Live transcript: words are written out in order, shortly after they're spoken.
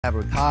Have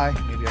her tie,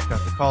 maybe I've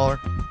got the collar.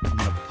 I'm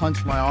gonna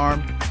punch my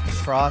arm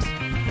across,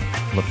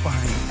 look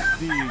behind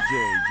me.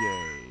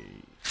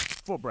 DJJ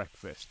for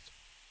breakfast.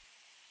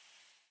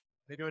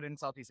 They do it in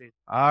Southeast Asia.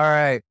 All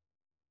right.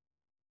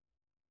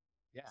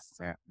 Yes.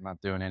 Yeah, I'm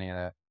not doing any of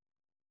that.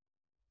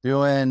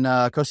 Doing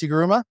Koshi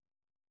Garuma.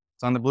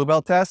 It's on the blue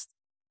belt test.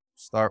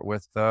 Start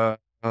with a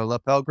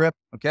lapel grip,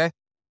 okay?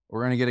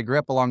 We're gonna get a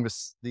grip along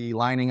the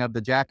lining of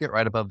the jacket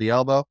right above the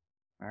elbow,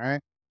 all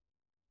right?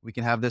 We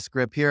can have this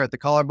grip here at the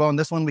collarbone.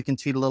 This one we can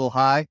cheat a little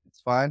high,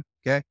 it's fine,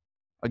 okay?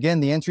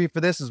 Again, the entry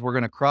for this is we're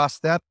gonna cross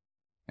step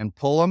and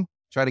pull them,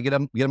 try to get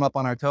them up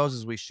on our toes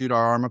as we shoot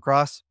our arm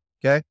across,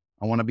 okay?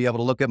 I wanna be able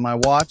to look at my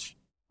watch.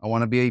 I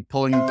wanna be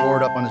pulling him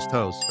forward up on his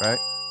toes, right?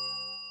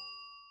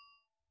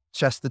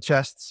 Chest to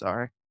chest,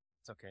 sorry.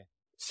 It's okay.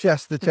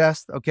 Chest to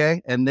chest,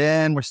 okay? And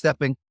then we're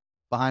stepping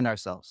behind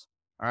ourselves,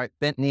 all right?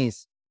 Bent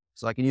knees,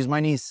 so I can use my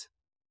knees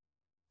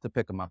to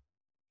pick them up,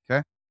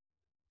 okay?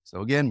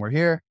 So again, we're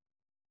here,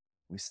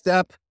 we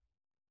step,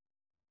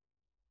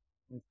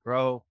 we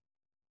throw,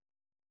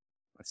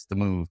 that's the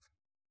move.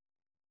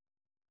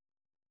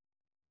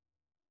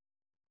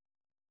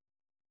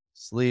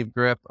 Sleeve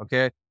grip,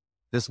 okay?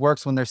 This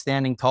works when they're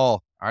standing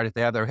tall, all right? If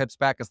they have their hips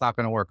back, it's not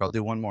gonna work. I'll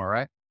do one more,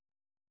 right?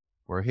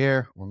 We're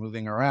here, we're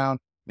moving around.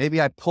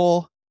 Maybe I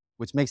pull,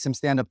 which makes him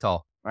stand up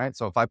tall, right?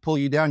 So if I pull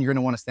you down, you're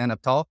gonna wanna stand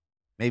up tall.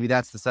 Maybe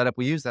that's the setup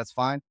we use, that's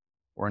fine.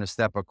 We're gonna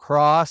step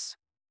across,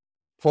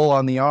 pull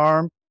on the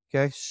arm,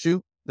 okay?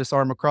 Shoot this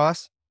arm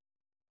across,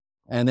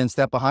 and then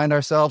step behind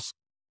ourselves,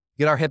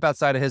 get our hip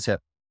outside of his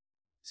hip.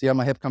 See how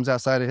my hip comes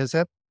outside of his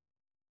hip?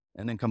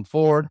 And then come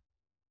forward.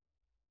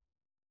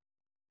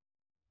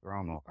 Throw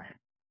him over.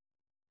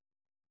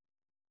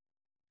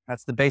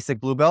 That's the basic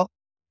blue belt,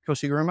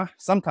 Koshi Garuma.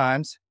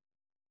 Sometimes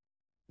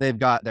they've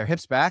got their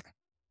hips back,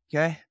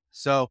 okay?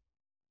 So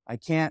I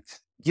can't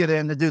get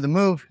him to do the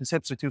move. His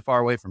hips are too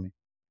far away from me.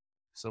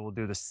 So we'll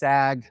do the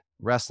sag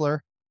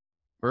wrestler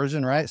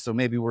version, right? So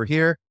maybe we're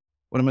here.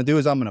 What I'm gonna do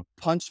is I'm gonna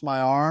punch my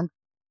arm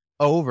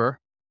over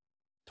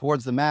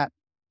towards the mat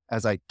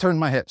as I turn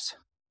my hips,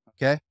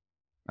 okay?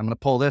 I'm gonna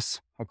pull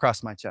this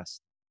across my chest.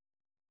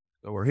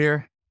 So we're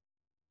here.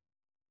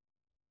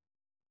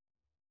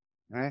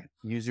 All right,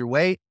 use your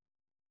weight.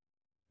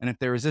 And if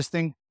they're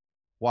resisting,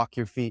 walk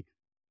your feet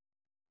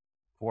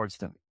towards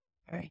them,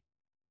 okay?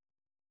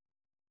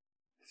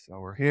 So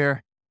we're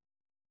here,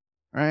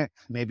 all right?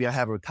 Maybe I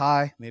have a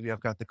tie, maybe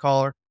I've got the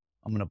collar.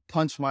 I'm gonna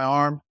punch my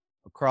arm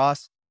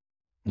across,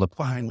 look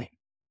behind me,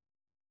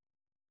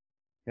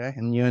 okay?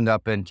 And you end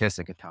up in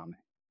Kisikatame.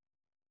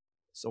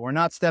 So we're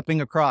not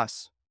stepping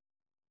across.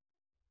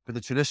 For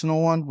the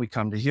traditional one, we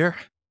come to here.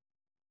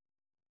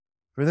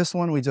 For this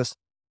one, we just,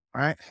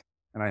 all right?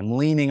 And I'm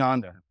leaning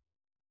onto him.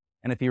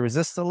 And if he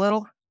resists a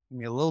little, give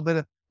me a little bit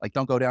of, like,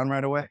 don't go down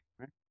right away.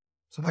 Right?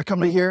 So if I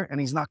come to here and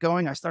he's not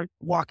going, I start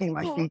walking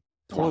my feet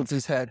towards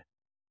his head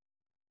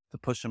to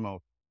push him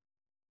over.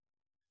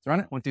 Let's run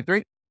it. 1, 2,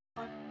 3.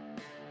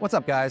 What's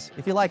up, guys?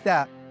 If you like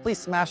that, please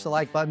smash the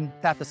like button,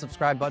 tap the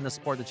subscribe button to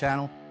support the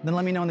channel, then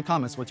let me know in the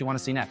comments what you want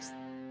to see next.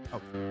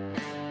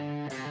 Oh.